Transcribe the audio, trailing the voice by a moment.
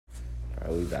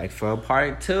Are we back for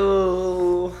part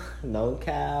 2? No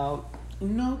cap.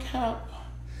 No cap.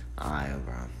 Alright,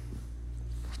 bro.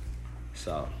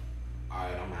 So.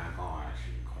 Alright, I'm not gonna ask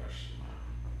you a question,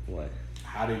 man. What?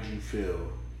 How did you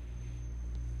feel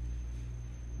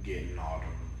getting all them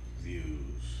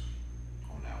views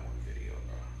on that one video,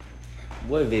 bro?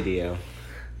 What video?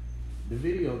 The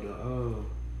video,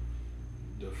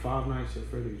 the Five Nights at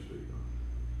Freddy's video.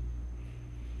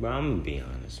 Bro, I'm gonna be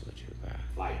honest with you, bro.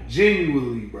 Like,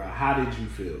 genuinely, bro, how did you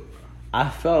feel, bro? I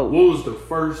felt... What was the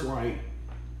first, like,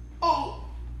 oh?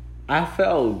 I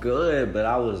felt good, but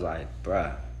I was like,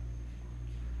 bruh,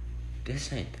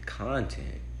 this ain't the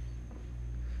content.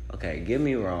 Okay, get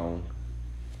me wrong.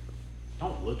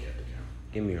 Don't look at the camera.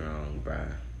 Get me wrong,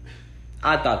 bruh.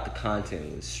 I thought the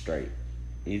content was straight.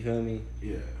 You feel me?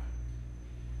 Yeah.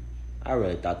 I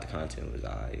really thought the content was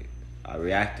alright. I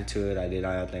reacted to it. I did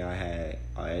everything I had,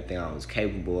 everything I was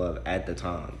capable of at the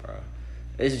time, bro.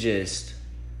 It's just,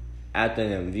 after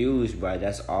them views, bro,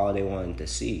 that's all they wanted to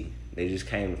see. They just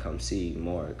came to come see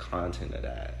more content of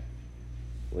that,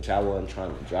 which I wasn't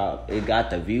trying to drop. It got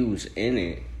the views in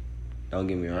it, don't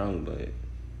get me wrong, but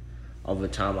over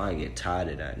time I get tired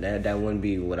of that. That wouldn't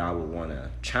be what I would want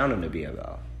a channel to be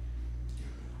about.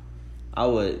 I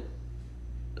would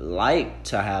like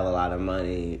to have a lot of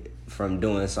money from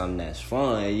doing something that's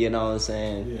fun, you know what I'm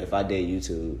saying? Yeah. If I did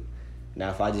YouTube. Now,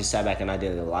 if I just sat back and I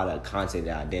did a lot of content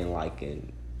that I didn't like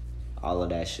and all of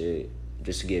that shit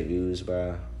just to get views,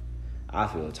 bro, I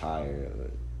feel tired of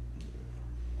it.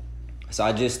 So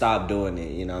I just stopped doing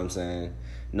it, you know what I'm saying?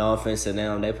 No offense to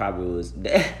them, they probably was...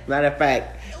 Matter of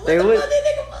fact,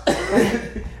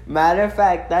 Matter of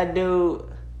fact, that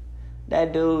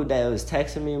dude that was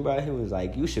texting me, bro, he was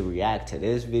like, you should react to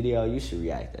this video, you should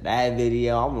react to that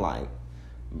video. I'm like,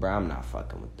 bro, I'm not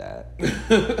fucking with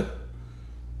that.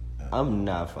 I'm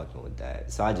not fucking with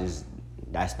that. So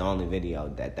that's the only video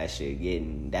that shit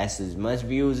getting. That's as much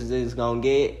views as it's gonna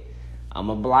get. I'm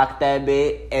gonna block that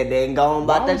bit and then go on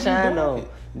about the channel.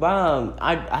 Bro,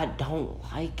 I don't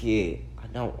like it. I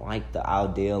don't like the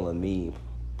ideal of me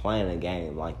playing a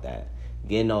game like that.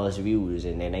 Getting those views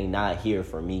and then they not here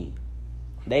for me.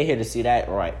 They here to see that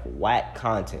whack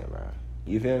content, bro.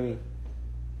 You feel me?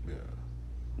 Yeah.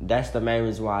 That's the main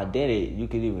reason why I did it. You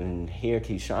could even hear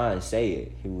Keyshawn say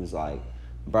it. He was like,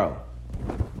 bro,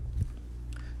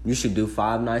 you should do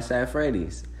Five Nights at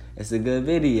Freddy's. It's a good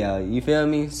video. You feel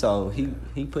me? So he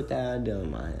put that idea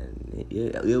in my head.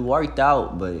 It worked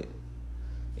out, but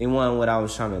it wasn't what I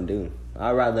was trying to do.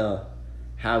 I'd rather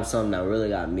have something that really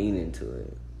got meaning to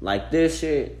it. Like this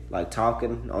shit, like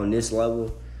talking on this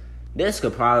level, this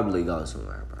could probably go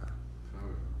somewhere, bro.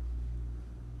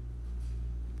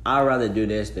 I'd rather do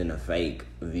this than the fake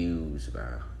views,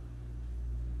 bro.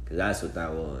 Because that's what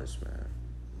that was, man.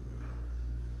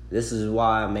 This is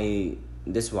why I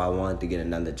wanted to get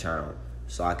another channel.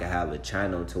 So I could have a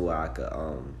channel to where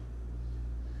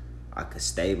I could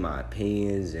state my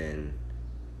opinions and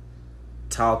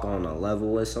talk on a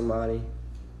level with somebody.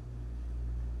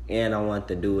 And I want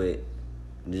to do it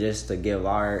just to give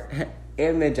our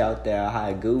image out there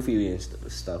how goofy and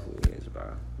stuff we is,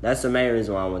 bro. That's the main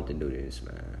reason why I want to do this,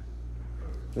 man.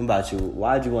 What about you?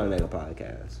 Why'd you want to make a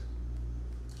podcast?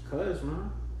 Cause, man.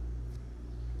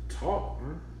 Talk,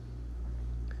 man.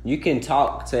 You can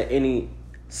talk to any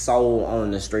soul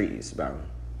on the streets, bro.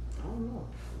 I don't know.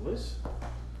 Listen.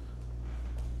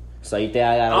 So you think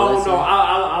I gotta listen?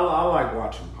 I don't know. I like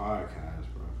watching podcasts,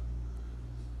 bro.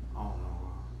 I don't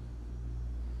know.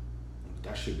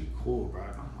 That should be cool, bro.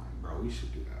 I'm like, bro, we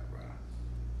should do that, bro.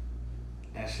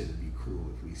 That should be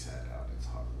cool if we sat down and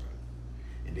talked, bro.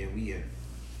 And then we had...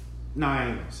 Nah, I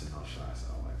ain't gonna send no shots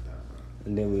out like that, bro.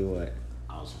 And then we what?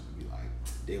 I was gonna be like,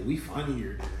 then we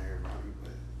funnier than everybody,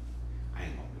 but I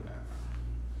ain't gonna do that, bro.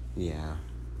 Yeah.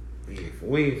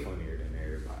 We ain't funnier than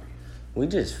everybody. We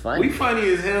just funny. We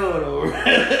funny as hell, though, bro.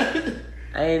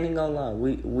 I ain't even gonna lie.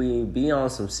 We be on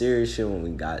some serious shit when we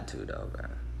got to, though, bro.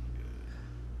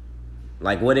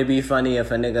 Like, would it be funny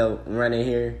if a nigga running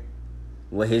here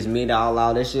with his meat all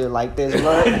out and shit like this,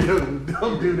 bro?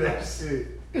 Don't do that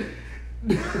shit.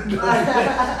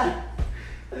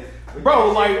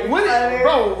 Bro, like,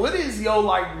 what is your,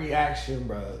 like, reaction,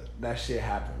 bro? That shit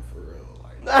happened for real.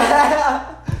 Like,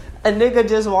 a nigga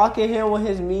just walk in here with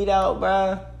his meat out,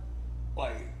 bro.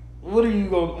 Like, what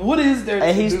is there to do?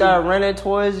 And he started running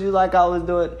towards you like I was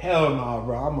doing. Hell no,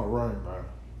 bro. I'ma run, bro.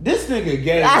 This nigga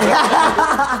gay,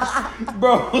 bro.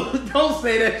 Bro, don't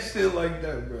say that shit like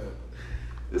that, bro.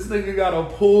 This nigga got a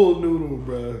pool noodle,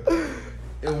 bro.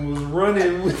 And was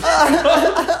running with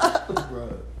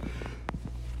bro.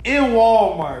 In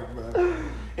Walmart, bro.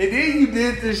 And then you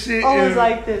did this shit. I was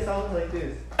like this.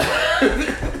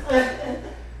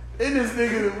 And this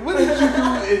nigga, what did you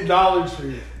do in Dollar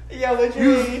Tree? Yeah, what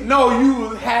you mean? No,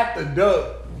 you had to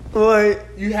duck. What?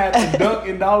 You had to duck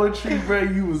in Dollar Tree, bro.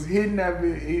 You was hitting that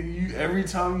bit. And you, every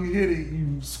time you hit it,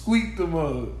 you squeaked the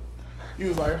mug. You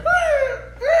was like,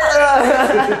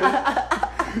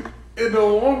 and the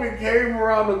woman came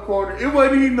around the corner. It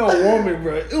wasn't even no woman,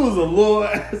 bro. It was a little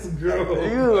ass girl.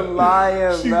 You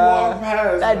lying, she bro. walked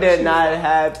past. That bro. did not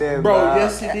happen, bro. bro.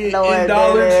 Yes, it did. No, in it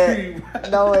Dollar didn't. Tree, bro.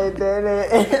 No, it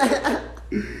didn't.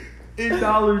 In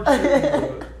Dollar Tree,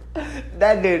 bro.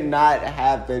 That did not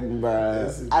happen,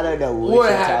 bro. I don't know what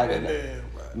you're talking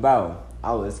about. Bro,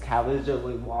 I was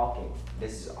casually walking.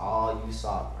 This is all you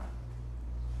saw, bro.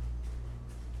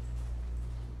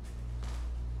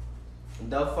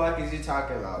 The fuck is you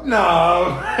talking about? No.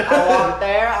 I walked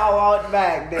there, I walked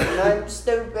back. Then nothing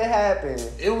stupid happened.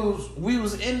 We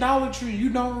was in Dollar Tree. You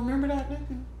don't remember that,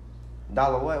 nigga?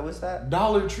 Dollar what? What's that?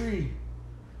 Dollar Tree.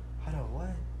 Hold on,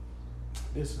 what?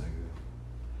 This nigga.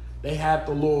 They had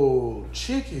the little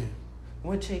chicken.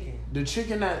 What chicken? The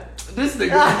chicken that this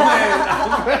nigga was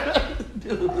playing.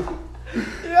 Dude.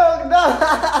 Yo, no.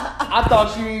 I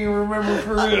thought you didn't remember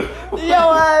for real.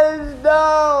 Yo, ass,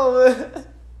 no.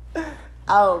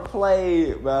 I don't play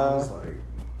it, bro. I was like,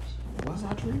 what's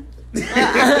that tree?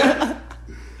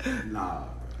 Nah, bro.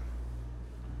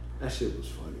 That shit was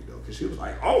funny though, cause she was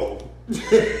like, oh.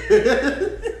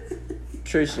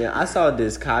 Tristin, I saw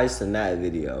this Kai Cenat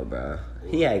video, bro.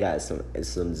 He had got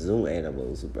some zoo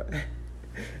animals, bro.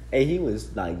 And he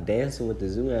was like dancing with the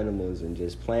zoo animals and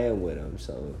just playing with them.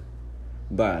 So,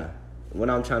 bro, what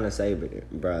I'm trying to say,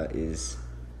 bro, is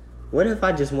what if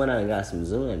I just went out and got some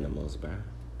zoo animals, bro,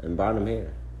 and brought them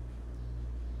here?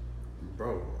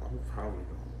 Bro, I'm probably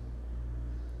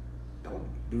gonna don't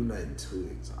do nothing too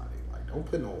exotic. Like, don't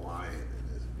put no lion in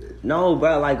this bitch. No,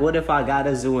 bro. Like, what if I got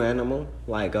a zoo animal,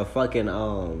 like a fucking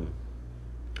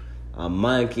a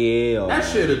monkey or that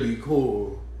shit'd be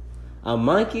cool. A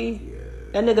monkey? Yeah.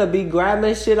 That nigga be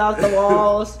grabbing shit off the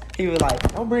walls. He was like,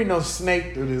 don't bring no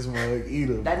snake through this mug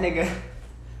either. That nigga.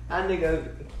 Can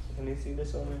you see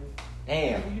this on me?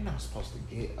 Damn. You're not supposed to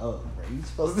get up, bro. You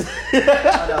supposed to.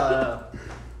 Hold on.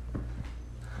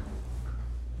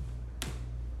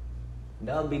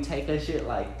 They'll be taking shit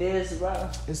like this, bro.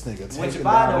 This nigga taking. Which,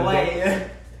 by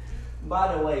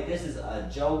the way, this is a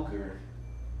Joker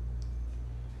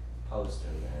poster,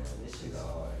 man. This shit's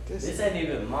hard. This ain't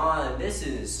even mine. This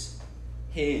is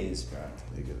his, bro.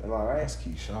 Nigga, am I right? That's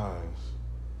Keyshawn's.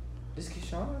 This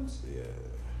Keyshawn's? Yeah.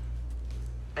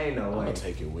 Ain't no way. I'm gonna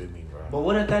take it with me, bro. But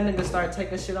what if that nigga start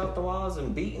taking shit off the walls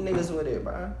and beating niggas with it,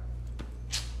 bro?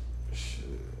 Shit.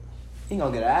 He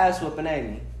gonna get an ass whooping,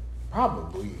 ain't he?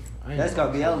 Probably. That's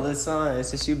gonna be your little son.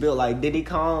 Since you built like Diddy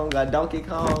Kong, got Donkey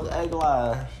Kong, ain't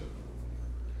lie.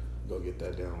 Go get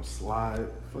that damn slide.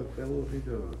 Fuck that little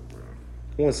nigga up, bro.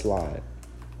 One slide.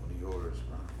 One of yours,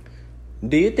 bro.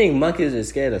 Do you think monkeys are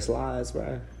scared of slides,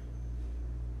 bro?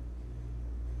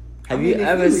 Have you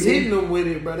ever if you seen hitting them with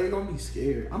it, bro? They gonna be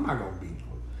scared. I'm not gonna beat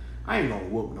them. I ain't gonna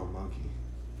whoop no monkey.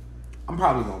 I'm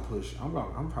probably gonna push. I'm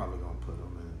probably gonna put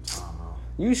them in timeout.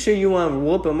 You sure you want to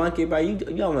whoop a monkey, bro?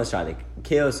 You almost tried to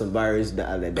kill some birds the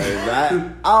other day,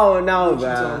 bro. Oh no, What you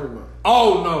bro. talking about?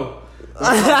 Oh no.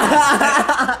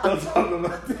 Don't talk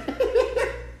about that.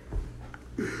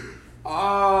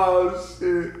 Oh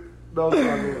shit. Don't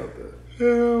talk about that.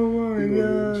 Oh my You gonna get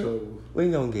in trouble. We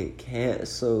gonna get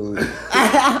canceled.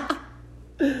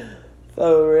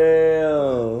 For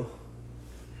real.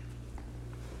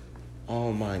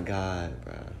 Oh my god,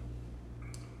 bro.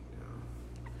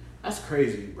 That's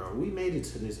crazy, bro. We made it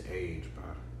to this age, bro.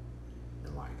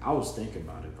 And like, I was thinking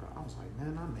about it, bro. I was like,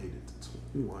 man, I made it to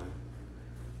 21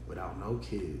 without no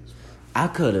kids, bro. I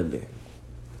could have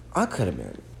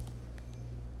been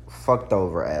fucked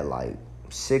over at like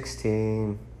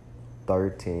 16,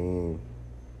 13.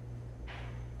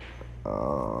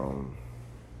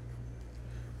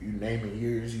 You naming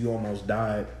years you almost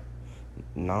died.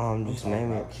 No, I'm just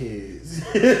naming about kids.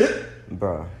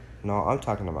 Bruh. No, I'm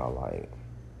talking about like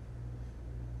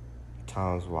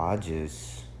times where I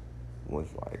just was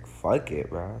like, fuck it,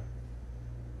 bro.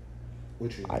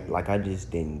 What you mean? I just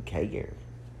didn't care.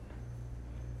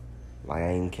 Like,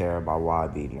 I didn't care about what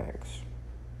I'd be next.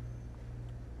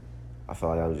 I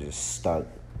felt like I was just stuck.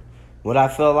 What I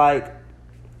feel like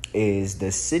is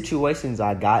the situations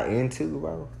I got into,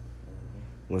 bro,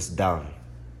 was dumb.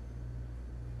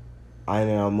 I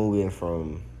ended up moving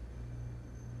from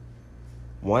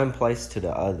one place to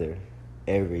the other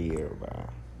every year, bro.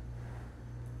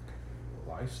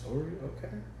 Life story?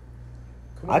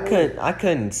 Okay. I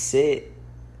couldn't sit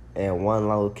in one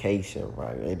location, bro.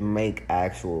 And make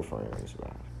actual friends,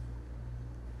 bro.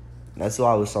 That's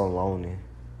why I was so lonely.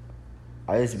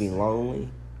 I used to be lonely.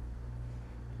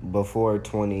 Before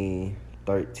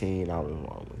 2013, I was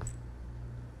lonely.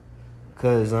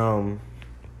 Cause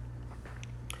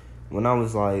when I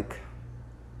was like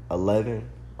 11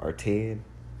 or 10,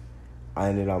 I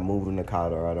ended up moving to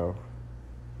Colorado.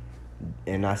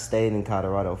 And I stayed in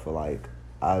Colorado for like,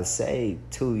 I'd say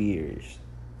 2 years.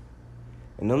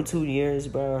 In them 2 years,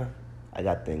 bro, I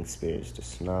got to experience the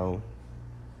snow.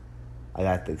 I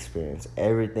got to experience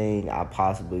everything I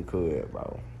possibly could,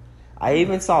 bro. I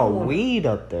even saw weed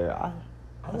up there. I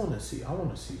want to see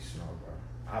snow,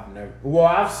 bro.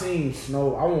 I've seen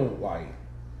snow. I won't like,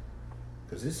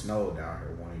 cause it snowed down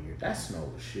here one year. That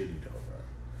snow was shitty though, bro.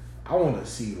 I want to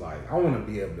see I want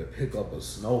to be able to pick up a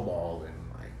snowball and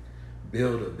like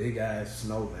build a big ass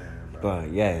snowman, bro.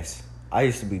 But yes, I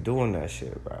used to be doing that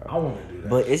shit, bro. I want to do that.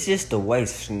 But it's just the way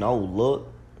snow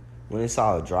look when it's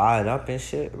all dried up and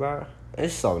shit, bro.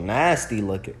 It's so nasty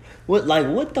looking. What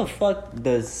the fuck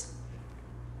does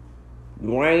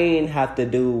rain have to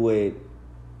do with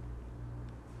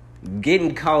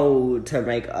getting cold to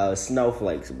make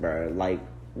snowflakes, bro? Like,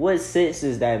 what sense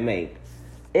does that make?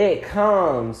 It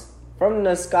comes from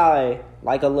the sky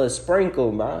like a little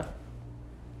sprinkle, bro.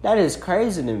 That is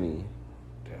crazy to me.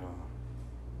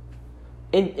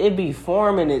 It be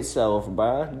forming itself,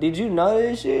 bro. Did you know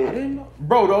this shit? I didn't know.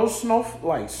 Bro, those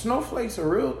snowflakes a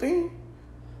real thing?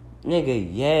 Nigga,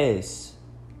 yes.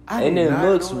 And it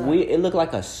looks weird. It look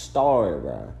like a star,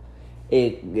 bro.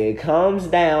 It comes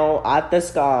down out the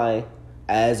sky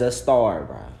as a star,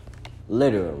 bro.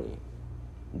 Literally.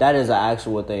 That is an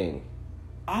actual thing.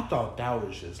 I thought that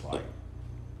was just like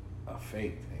a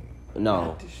fake thing.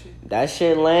 No. That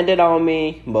shit landed on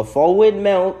me before it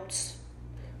melts.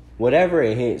 Whatever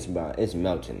it hits, bro, it's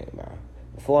melting it, bro.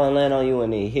 Before it land on you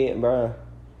and it hit, bro,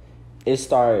 it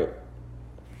start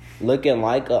looking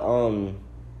like a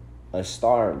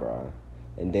star, bro.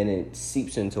 And then it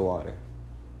seeps into water.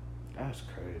 That's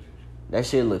crazy. That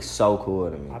shit looks so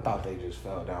cool to me. I thought they just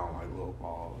fell down like little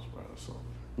balls, bro. So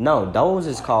no,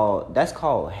 that's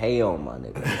called hail, my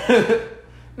nigga.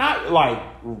 Not like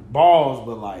balls,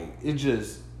 but like it's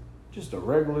just a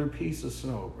regular piece of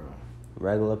snow, bro.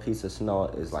 Regular piece of snow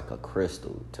is like a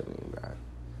crystal to me, bro.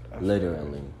 That's literally.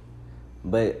 crazy.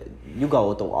 But you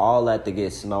go through all that to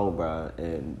get snow, bro,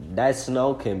 and that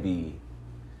snow could be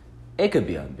a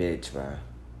bitch, bro.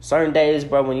 Certain days,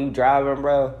 bro, when you driving,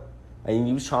 bro, and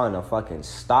you trying to fucking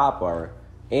stop or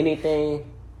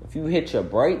anything, if you hit your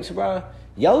brakes, bro,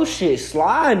 your shit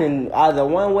sliding either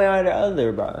one way or the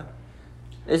other, bro.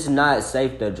 It's not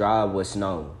safe to drive with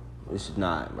snow. It's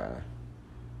not, bro.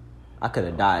 I could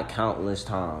have died countless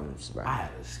times, bro. I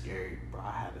had a scary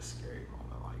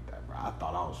moment like that, bro. I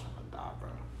thought I was gonna die, bro.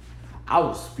 I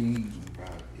was speeding, bro,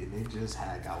 and it just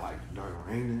got like done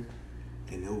raining,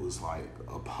 and it was like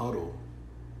a puddle.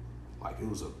 Like, it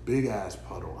was a big-ass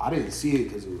puddle. I didn't see it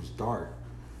because it was dark.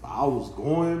 But I was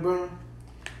going, bro,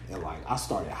 and, like, I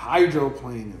started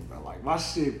hydroplaning, bro. Like, my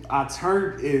shit, I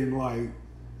turned and, like,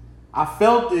 I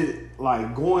felt it,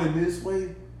 like, going this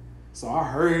way. So I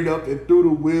hurried up and threw the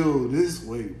wheel this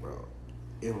way, bro.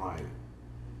 And, like,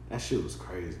 that shit was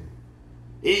crazy.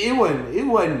 It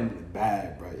wasn't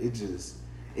bad, bro.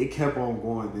 It kept on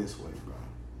going this way, bro.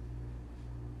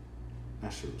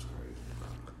 That shit was crazy, bro.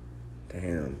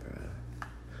 Damn, bro.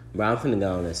 Bro, I'm finna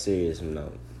go on a serious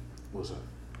note. What's up?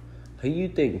 Who you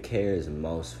think cares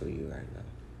most for you right now?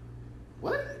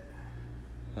 What?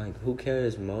 Like, who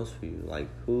cares most for you? Like,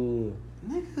 who...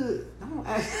 Nigga, don't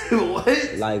ask me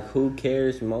what? Like, who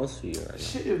cares most for you right now?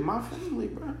 Shit, my family,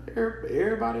 bro.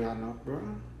 Everybody I know, bro.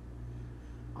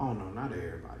 I don't know, not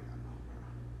everybody I know, bro.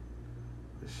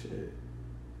 But shit.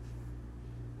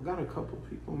 I got a couple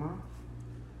people, man.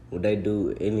 Would they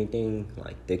do anything,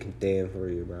 like, thick and thin for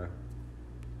you, bro?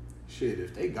 Shit,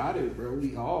 if they got it, bro,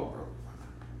 we all broke, bro.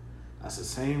 That's the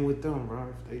same with them, bro,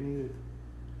 if they need it.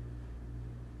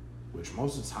 Which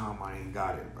most of the time I ain't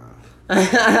got it, bro.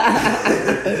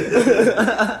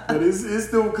 But it's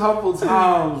still a couple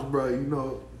times, bro, you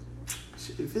know.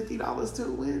 Shit, $50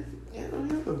 to win?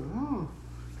 Yeah.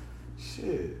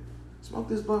 Shit. Smoke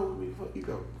this blunt with me. Fuck you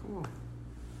go. Come on.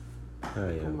 Oh,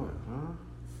 yeah. Come on, huh?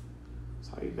 That's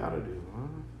how you gotta do,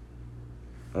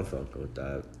 huh? I'm fucking with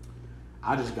that.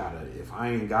 I just gotta, if I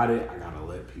ain't got it, I gotta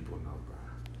let people know,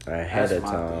 bro. Ahead of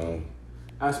time. Thing.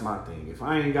 That's my thing. If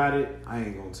I ain't got it, I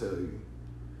ain't gonna tell you.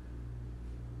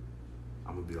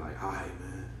 I'm gonna be like, all right,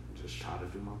 man, just try to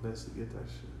do my best to get that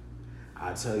shit.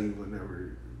 I'll tell you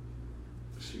whenever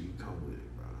shit you come with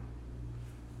it, bro.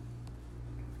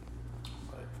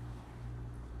 But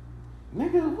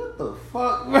Nigga, what the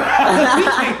fuck, bro?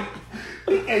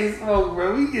 we can't smoke,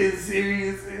 bro. We get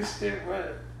serious and shit,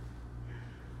 bro.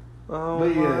 Oh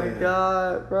my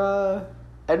god, bro.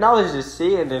 And I was just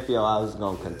seeing if I was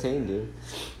gonna continue.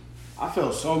 I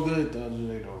felt so good the other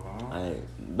day, though, bro.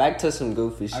 Alright, back to some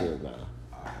goofy shit, bro.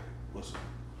 Alright, what's up?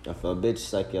 If a bitch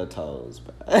suck your toes,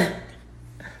 bro.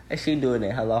 And she doing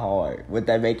it hella hard. Would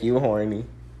that make you horny?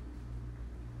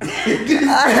 I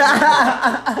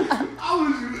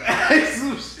was just asking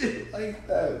some shit like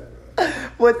that, bro.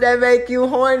 Would that make you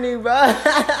horny, bro?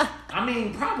 I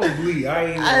mean, probably.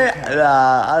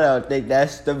 I don't think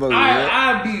that's the move.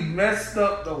 I'd be messed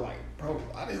up to like, bro,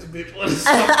 why this bitch want to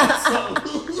suck my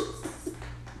toes?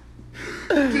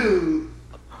 Dude.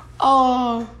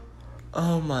 Oh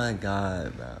my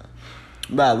god, bro.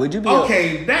 Bro, would you be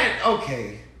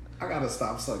okay? I gotta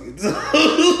stop sucking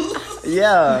toes.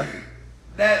 Yeah.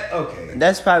 Okay.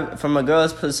 That's probably from a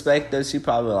girl's perspective. She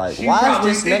probably like, why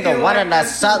is this nigga wanting to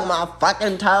suck my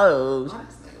fucking toes? Why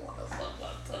this nigga want to suck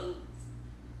my toes?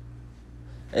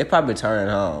 It probably turn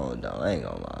her on though. I ain't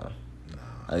gonna lie.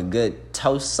 A good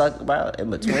toe suck, bro, in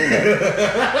between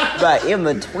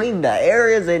the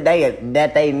areas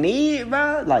that they need,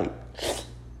 bro. Like,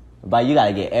 but you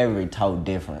gotta get every toe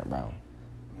different, bro.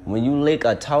 When you lick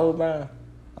a toe, bro,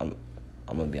 I'm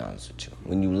gonna be honest with you.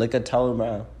 When you lick a toe,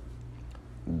 bro,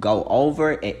 go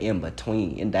over and in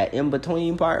between. In that in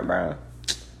between part, bro,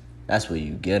 that's where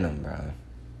you get them, bro.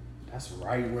 That's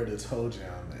right where the toe jam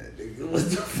at, nigga. What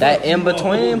the fuck That in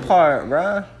between part,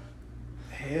 bro.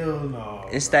 Hell no.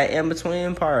 It's that in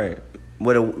between part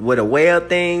with a whale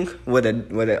thing, with a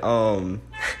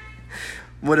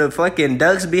fucking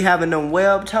ducks be having them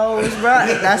web toes, bro.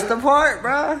 That's the part,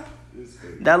 bro.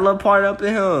 That little part up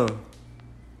in here.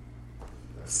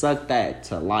 Suck that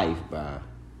to life, bro.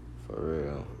 For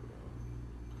real.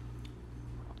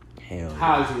 Hell.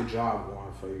 How's your job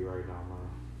going for you right now, man?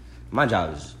 My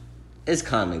job it's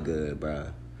kind of good,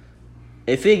 bro.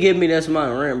 If it give me this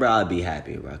month rent, bro, I'd be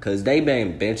happy, bro. Because they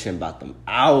been bitching about them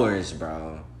hours,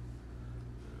 bro.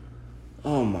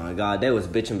 Oh, my God. They was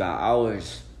bitching about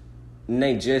hours. And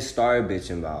they just started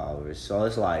bitching about hours. So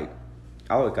it's like,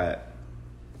 I work at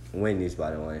Wendy's,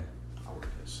 by the way. I work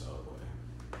at Subway.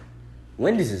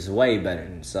 Wendy's is way better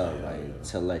than Subway,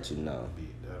 to let you know.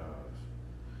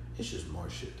 It's just more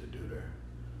shit to do there.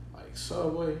 Like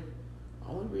Subway, the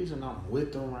only reason I'm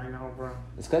with them right now, bro,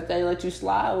 It's because they let you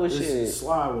slide with shit.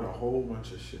 Slide with a whole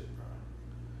bunch of shit, bro.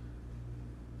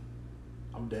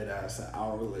 I'm dead ass an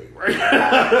hour late right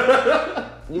now.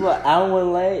 You an hour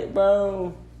late,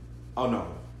 bro? Oh, no.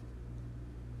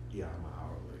 Yeah, I'm an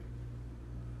hour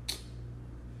late.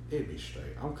 It'd be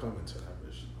straight. I'm coming to that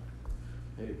bitch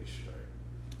tonight. It'd be straight.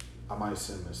 I might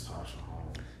send Miss Tasha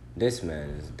home. This man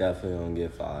is definitely gonna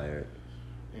get fired.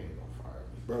 He ain't gonna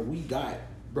fire me.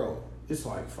 Bro, it's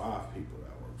like 5 people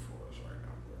that work for us right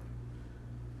now, bro.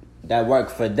 That work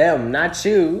for them, not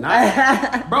you.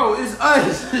 Bro, it's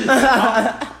us.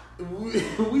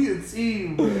 we a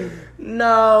team, bro.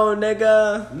 No,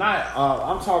 nigga.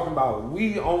 I'm talking about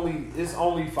it's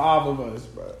only 5 of us,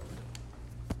 bro.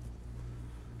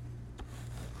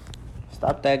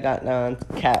 Stop that goddamn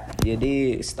cap. You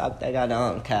did. Stop that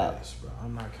goddamn cap. Yes, bro.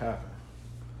 I'm not capping.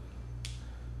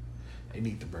 They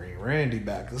need to bring Randy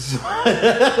back or something.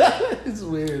 It's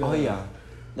weird. Oh, yeah.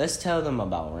 Let's tell them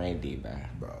about Randy, bro.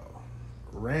 Bro.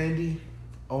 Randy?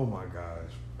 Oh, my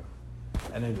gosh, bro.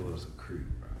 That nigga was a creep,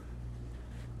 bro.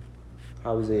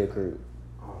 How was he a creep?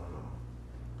 I don't know.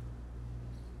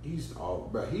 He used to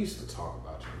talk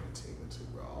about you and Tina too,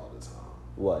 bro, all the time.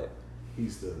 What?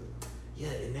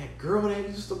 And that girl that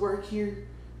used to work here,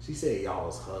 she said y'all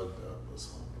was hugged up or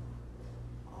something.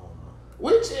 I don't know.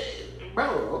 Which, bro,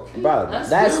 okay. Bro,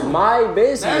 that's my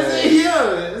business.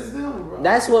 That's them, bro.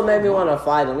 That's what made me want to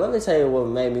fight him. Let me tell you what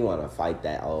made me want to fight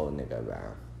that old nigga, bro.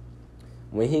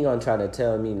 When he gonna try to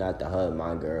tell me not to hug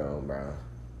my girl, bro.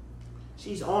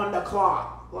 She's on the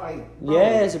clock. Like, bro,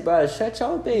 yes, bro. Shut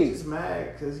your bitch. He's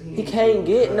mad because he can't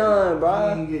get none,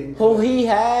 bro. Who he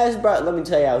has, bro. Let me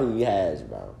tell y'all who he has,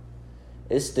 bro.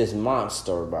 It's this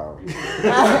monster, bro.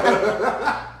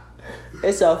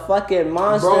 It's a fucking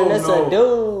monster, bro, and it's a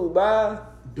dude, bro.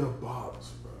 The box,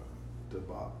 bro. The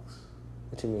box.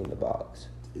 What you mean, the box?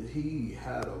 He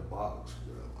had a box,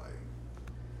 bro. Like,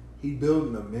 he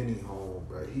building a mini home,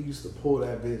 bro. He used to pull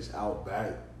that bitch out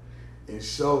back and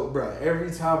show, bro.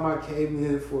 Every time I came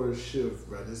in for a shift,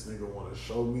 bro, this nigga want to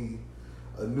show me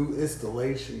a new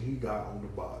installation he got on the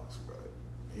box, bro.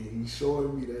 And he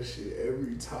showing me that shit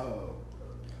every time.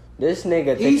 This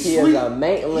nigga think he is a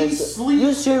maintenance.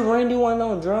 You sure Randy wasn't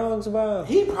on drugs, bro?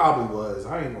 He probably was.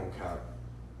 I ain't gonna cap.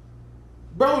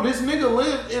 Bro, this nigga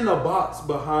lived in a box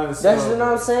behind. That's what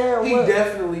I'm saying. He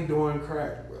definitely doing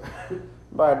crack, bro.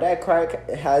 Bro, that crack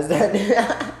has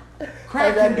that.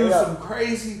 Crack can do some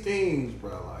crazy things,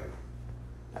 bro. Like,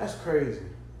 that's crazy.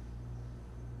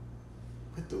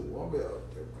 Put the woman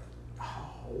up there, bro.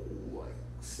 Oh, like,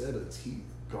 set of teeth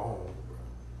gone, bro.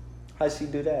 How'd she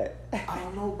do that? I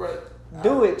don't know, bro.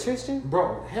 Do it, Tristan.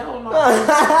 Bro, hell no.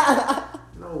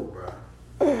 No, bro.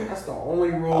 That's the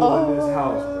only rule in this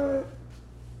house, bro.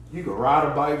 You can ride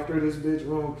a bike through this bitch,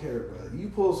 we don't care, bro. You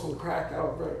pull some crack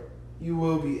out, bro, you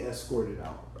will be escorted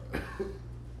out, bro.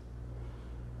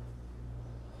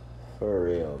 For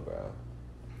real, bro.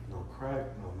 No crack,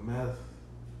 no meth.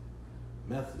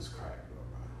 Meth is crack, though,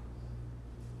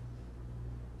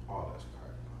 bro. All that's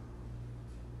crack,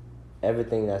 bro.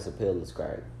 Everything that's a pill is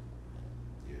crack.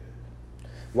 Yeah.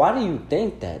 Why do you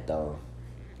think that, though?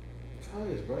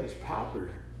 Because, bro, it's powder.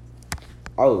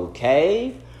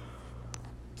 Okay.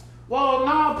 Well,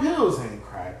 nah, pills ain't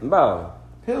crack. Bro.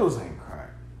 Pills ain't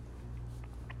crack.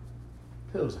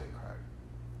 Pills ain't crack.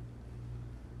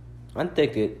 I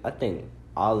think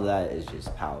all of that is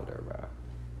just powder, bro.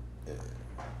 Yeah.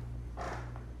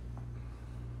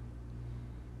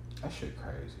 That shit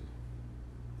crazy.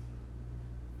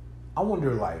 I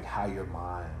wonder, like, how your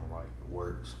mind, like,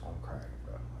 works on crack,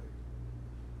 bro.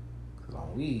 Like, cause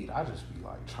on weed, I just be,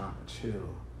 like, trying to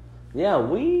chill. Yeah,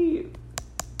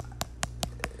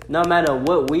 no matter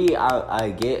what weed I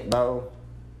get, bro.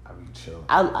 I be chilling.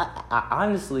 I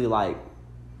honestly like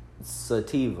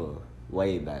sativa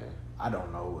way better. I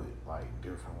don't know what, like,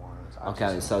 different ones.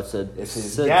 Okay, so if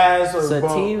it's gas or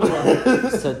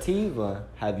sativa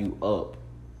have you up,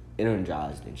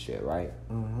 energized and shit, right?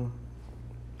 Mm-hmm.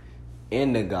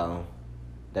 Indigo,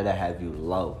 that'll have you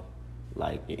low,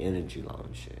 like your energy low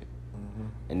and shit. Mm-hmm.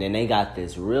 And then they got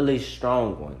this really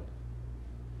strong one.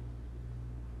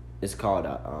 It's called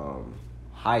a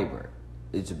hybrid.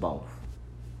 It's both.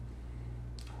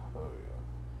 Oh yeah.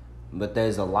 But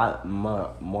there's a lot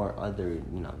more other,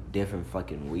 different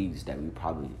fucking weeds that we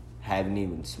probably haven't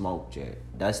even smoked yet.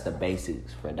 That's the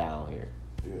basics for down here.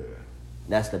 Yeah.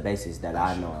 That's the basics that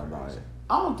I know about it.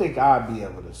 I don't think I'd be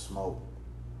able to smoke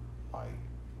like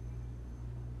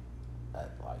at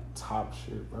like top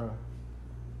shit, bro.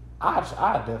 I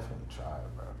definitely try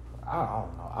it, bro. I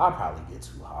don't know. I'll probably get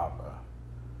too hot, bro.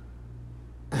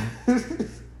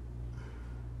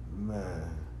 Man,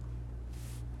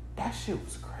 that shit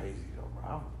was crazy though, bro.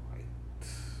 I was like,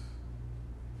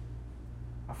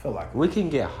 I feel like we can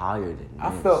get higher than this.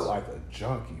 I felt like a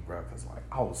junkie, bro, because like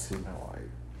I was sitting there like,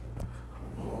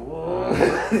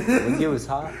 when you was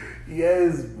hot?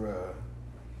 Yes, bro.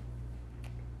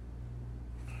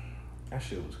 That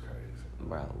shit was crazy.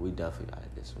 Bro, we definitely gotta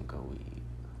get some good weed.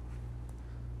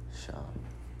 Sure.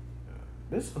 Yeah.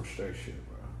 This some straight shit,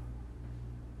 bro.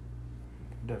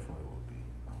 Definitely will be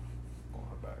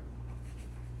going back.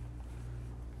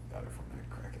 Got it from that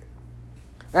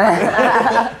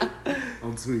crackhead.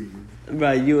 I'm tweaking.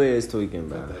 Bro, you is tweaking,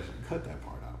 bro. Cut that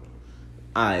part out.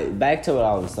 Alright, back to what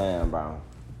I was saying, bro.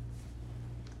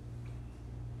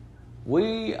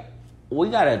 We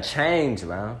gotta change,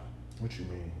 bro. What you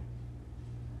mean?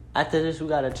 After this, we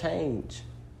gotta change.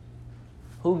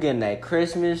 Who getting that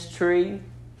Christmas tree?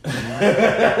 Who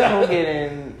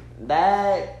getting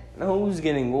that? Who's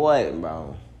getting what,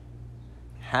 bro?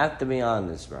 Have to be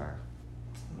honest, bro.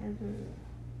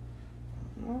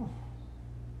 No.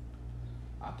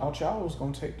 I thought y'all was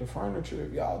gonna take the furniture.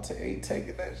 Y'all ain't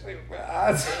taking that shit, bro.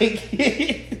 I'll take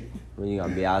it. When you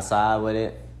gonna be outside with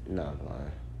it? No,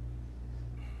 man.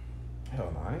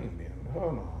 Hell no, I ain't being.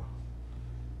 Hell no.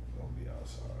 I'm gonna be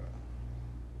outside.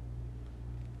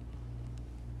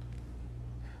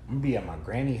 I'm gonna be at my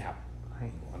granny house. I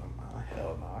ain't going to my.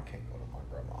 Hell no, I can't go to my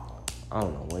grandma's house. I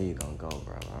don't know where you gonna go,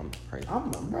 bro. I'm crazy. I'm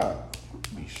gonna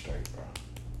be straight, bro.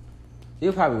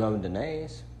 You'll probably go with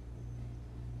Danae's.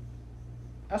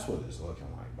 That's what it's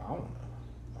looking like, but I don't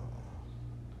know.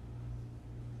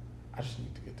 I just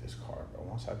need to get this car, bro.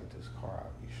 Once I get this car,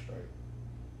 I'll be straight.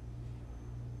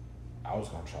 I was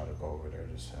gonna try to go over there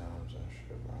to Sam's and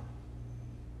shit, bro.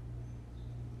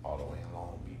 All the way in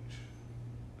Long Beach.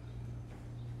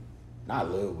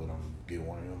 Not live with them, get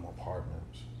one of them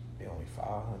apartments. They only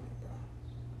 $500, bro.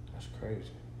 That's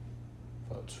crazy.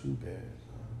 For a 2-bed,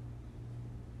 bro.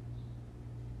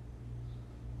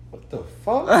 What the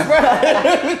fuck, bro?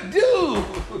 Dude!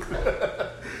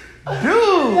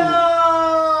 Dude! No!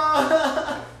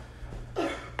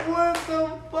 What the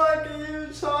fuck are you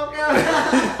talking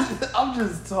about? I'm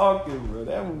just talking, bro.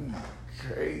 That would be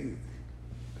crazy.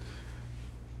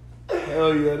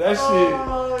 Hell yeah, that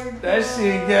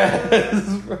shit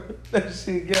gas, bro. That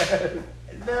shit gas.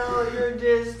 No, you're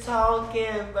just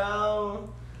talking, bro.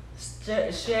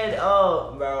 Shut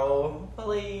up, bro.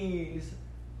 Please.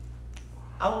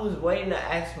 I was waiting to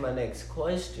ask my next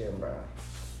question, bro.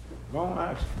 Go on,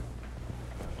 ask.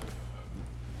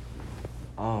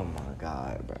 Oh my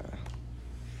god, bro.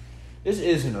 This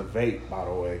isn't a vape, by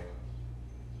the way.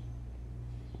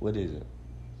 What is it?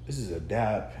 This is a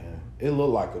dab pen. It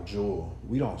look like a jewel.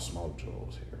 We don't smoke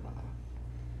jewels here, man.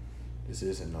 This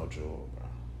isn't no jewel, bro.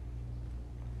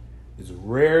 It's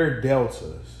rare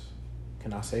deltas.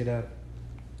 Can I say that?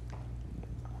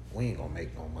 We ain't gonna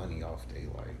make no money off they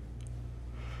like.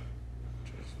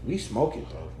 We smoke it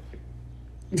though.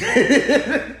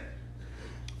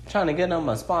 Trying to get on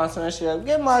my sponsorship.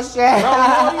 Get my shit. Bro,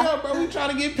 yeah, bro. We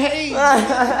trying to get paid.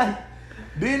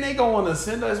 Then they gonna want to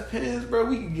send us pens, bro.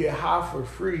 We can get high for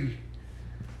free.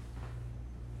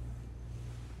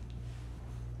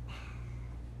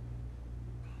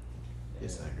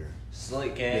 This nigga.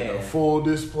 Slick Get a ass. full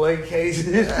display case.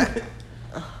 You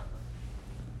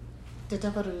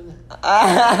know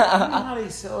how they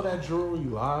sell that jewelry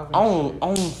live and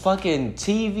on fucking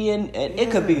TV and it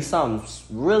could be something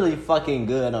really fucking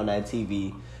good on that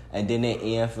TV, and then it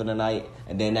end for the night,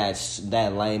 and then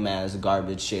that lame ass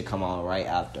garbage shit come on right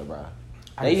after, bro.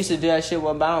 They used to do that shit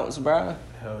with Bounce, bro.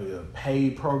 Hell yeah,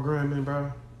 paid programming,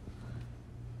 bro.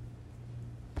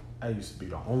 That used to be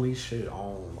the only shit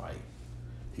on, like,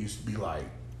 it used to be like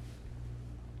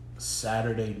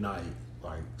Saturday night,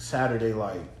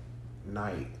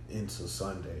 night into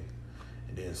Sunday,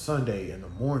 and then Sunday in the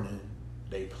morning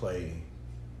they play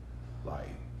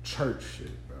like church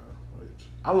shit, bro. Which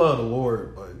I love the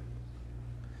Lord, but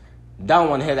Don't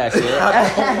want to hear that shit.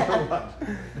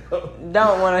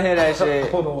 Don't want to hear that I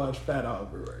shit. want to watch Fat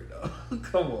Albert right now.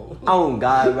 Come on. Oh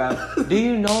God, bro. Do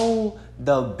you know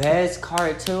the best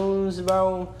cartoons,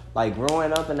 bro? Like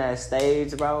growing up in that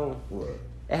stage, bro. What?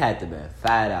 It had to be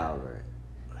Fat Albert.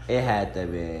 It had to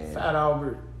be Fat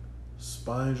Albert,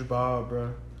 SpongeBob,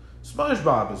 bro.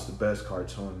 SpongeBob is the best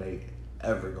cartoon they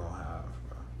ever gonna have,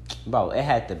 bro. Bro, it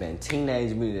had to be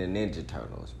Teenage Mutant Ninja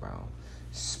Turtles, bro.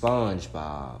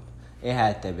 SpongeBob. It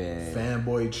had to be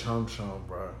Fanboy Chum Chum,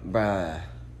 bro. Bruh.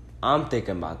 I'm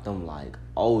thinking about them like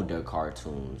older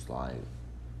cartoons, like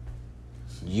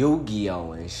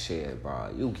Yu-Gi-Oh and shit,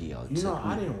 bro. Yu-Gi-Oh. You know,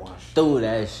 I didn't watch through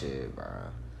that shit, bro.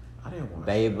 I didn't watch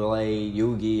Beyblade,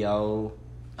 Yu-Gi-Oh.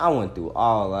 I went through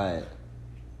all that.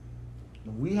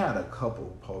 We had a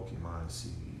couple Pokemon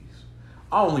CDs.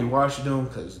 I only watched them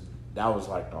because that was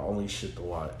like the only shit to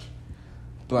watch.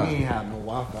 Bruh. We ain't have no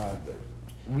Wi-Fi. But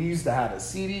we used to have the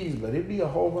CDs, but it'd be a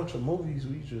whole bunch of movies.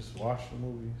 We just watched the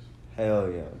movies.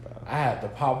 Hell yeah, bro. I had to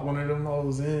pop one of them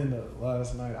hoes in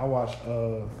last night. I watched,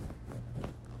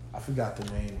 I forgot the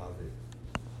name of it.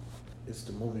 It's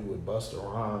the movie with Busta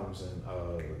Rhymes and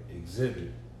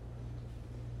Exhibit.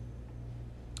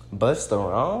 Busta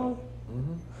Rhymes?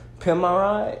 Mm-hmm. Pimp My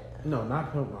Ride? No,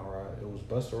 not Pimp My Ride. It was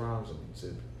Busta Rhymes and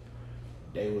Exhibit.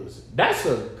 That's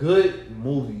a good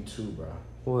movie too, bro.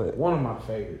 What? One of my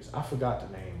favorites. I forgot the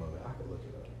name of it. I could look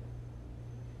it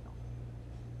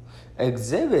up.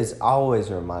 Exhibits always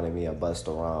reminded me of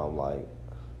Busta Rhymes, like.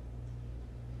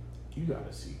 You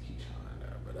gotta see Keyshawn and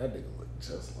that, but that nigga look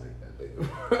just like that nigga.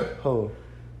 Who?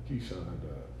 Keyshawn and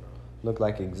that, bro. Look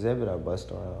like Exhibit or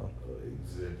Busta Rhymes?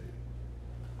 Exhibit.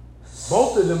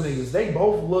 Both of them niggas, they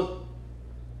both look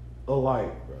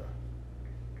alike, bro.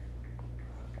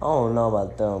 I don't know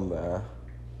about them, bro.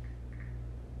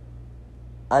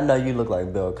 I know you look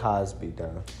like Bill Cosby,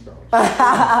 though. Bro,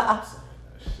 that shit,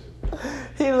 bro.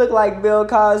 He look like Bill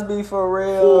Cosby for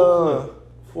real.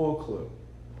 Full clip.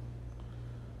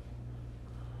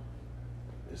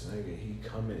 This nigga, he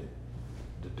coming.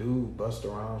 The dude,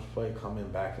 Busta Rhymes play, coming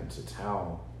back into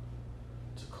town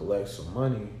to collect some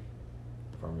money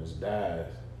from his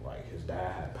dad. Like, his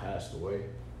dad had passed away.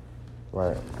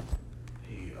 Right.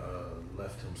 He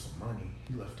left him some money.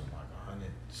 He left him like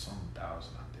 $100,000, I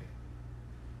think.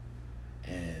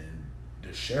 And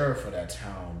the sheriff of that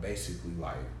town basically,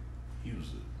 like,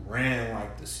 ran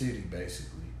like the city,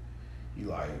 basically.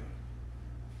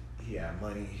 He had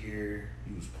money here.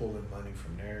 He was pulling money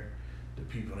from there. The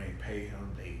people didn't pay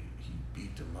him. He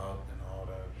beat them up and all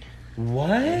that. What?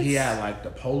 And he had like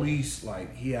the police,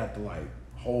 like he had the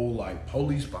whole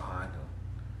police behind him,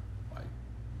 like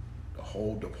the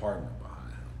whole department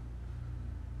behind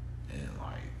him. And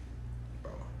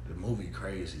bro, the movie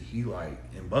crazy. He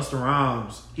and Busta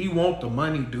Rhymes, he want the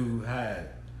money dude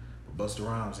had, but Busta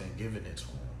Rhymes ain't giving it to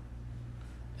him.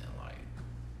 And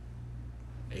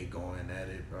they going at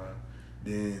it, bro.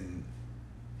 Then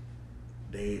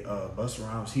Busta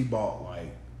Rhymes, he bought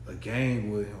a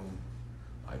gang with him,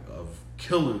 like of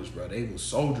killers, bro. They was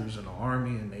soldiers in the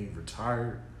army and they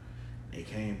retired. They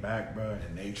came back, bro,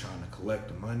 and they trying to collect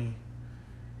the money.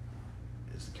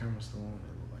 Is the camera still on?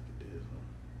 It looked like it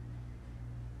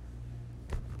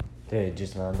did. Yeah,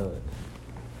 just not do it.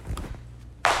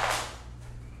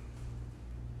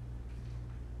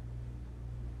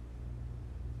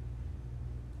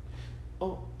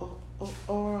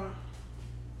 Oh.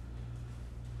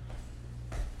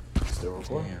 Still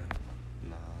recording? Damn.